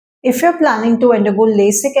If you're planning to undergo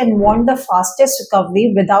LASIK and want the fastest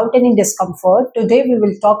recovery without any discomfort, today we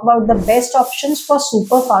will talk about the best options for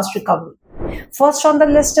super fast recovery. First on the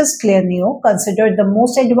list is Clear Neo, considered the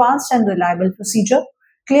most advanced and reliable procedure.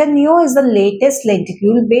 Clear Neo is the latest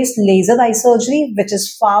lenticule-based laser eye surgery, which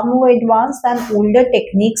is far more advanced than older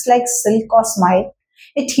techniques like Silk or Smile.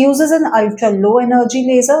 It uses an ultra-low energy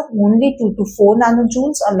laser, only 2 to 4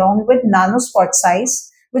 nanojoules, along with nano spot size,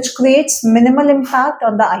 which creates minimal impact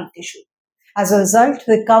on the eye tissue. As a result,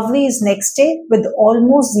 recovery is next day with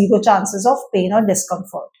almost zero chances of pain or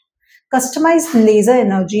discomfort. Customized laser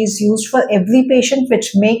energy is used for every patient,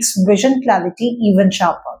 which makes vision clarity even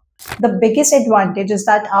sharper. The biggest advantage is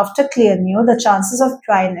that after Clear Neo, the chances of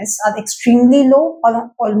dryness are extremely low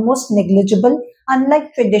or almost negligible,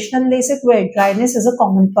 unlike traditional LASIK where dryness is a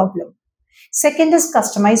common problem. Second is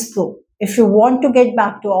Customize Pro. If you want to get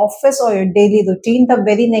back to office or your daily routine the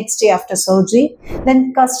very next day after surgery,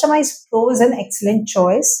 then Customize Pro is an excellent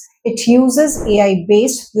choice. It uses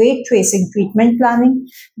AI-based ray tracing treatment planning.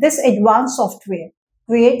 This advanced software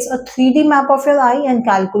creates a 3D map of your eye and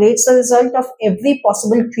calculates the result of every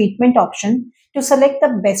possible treatment option to select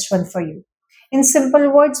the best one for you. In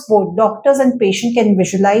simple words, both doctors and patient can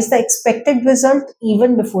visualize the expected result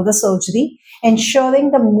even before the surgery,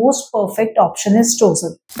 ensuring the most perfect option is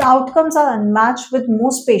chosen. The outcomes are unmatched, with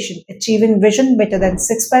most patients achieving vision better than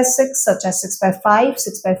 6 by 6, such as 6 by 5,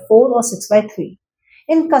 6 by 4, or 6 by 3.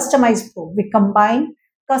 In Customize Pro, we combine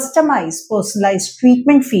customized personalized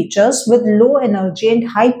treatment features with low energy and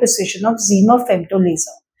high precision of Zima femto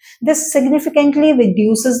laser. This significantly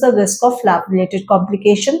reduces the risk of flap-related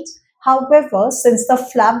complications. However, since the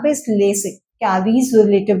flap-based LASIK carries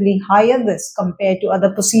relatively higher risk compared to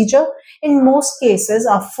other procedure, in most cases,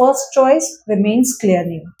 our first choice remains Clear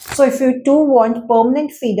Neo. So if you too want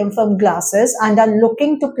permanent freedom from glasses and are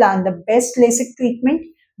looking to plan the best LASIK treatment,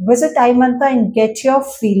 visit EyeMantra and get your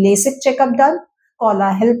free LASIK checkup done. Call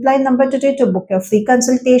our helpline number today to book your free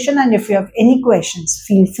consultation, and if you have any questions,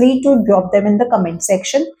 feel free to drop them in the comment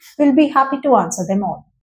section. We'll be happy to answer them all.